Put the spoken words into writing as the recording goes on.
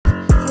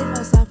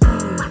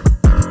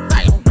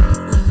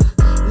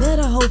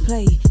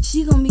play.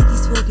 She gon' meet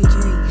these fucking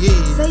Drake.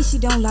 Yeah. Say she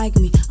don't like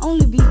me,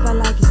 only beef I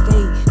like is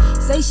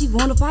steak. Say she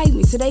wanna fight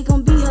me, today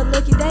gon' be her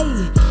lucky day.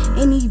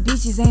 And these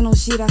bitches ain't no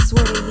shit, I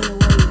swear they in the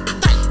way.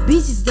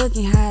 Bitches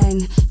ducking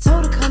hiding,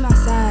 told her come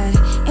outside.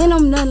 And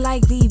I'm nothing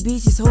like these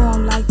bitches, ho,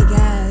 I'm like the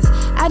guys.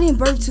 I didn't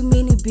birth too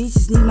many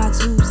bitches, need my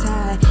tubes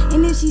tied.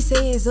 And if she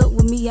says up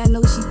with me, I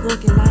know she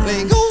fucking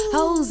lying.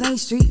 Hoes ain't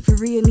street for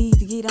real, need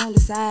to get on the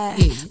side.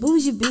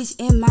 Bougie bitch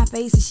in my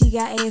face and she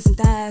got ass and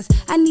thighs.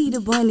 I need a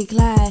Bunny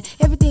Clyde,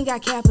 everything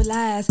got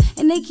capitalized.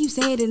 And they keep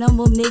saying that I'm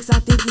up next, I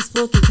think it's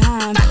fucking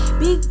time.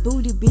 Big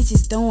booty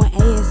bitches throwing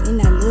ass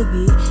and I love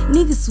it.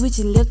 Niggas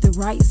switching left to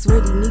right, swear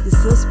these niggas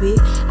suspect.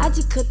 I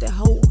just cut the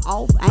hoe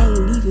off, I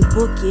ain't even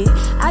fuck yet.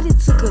 I done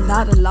took a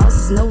lot of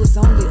losses, know it's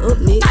only up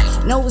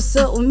next. Know what's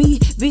up with me,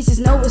 bitches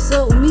know what's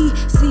up with me.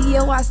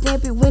 CEO, I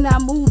stamp it when I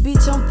move,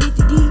 bitch, I'm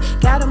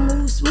 50D. Gotta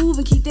move smooth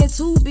and keep that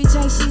too, bitch,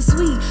 ain't shit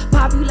sweet.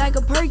 Pop you like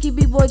a perky,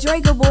 big boy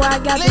Draco, boy, I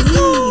got the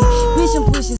heat.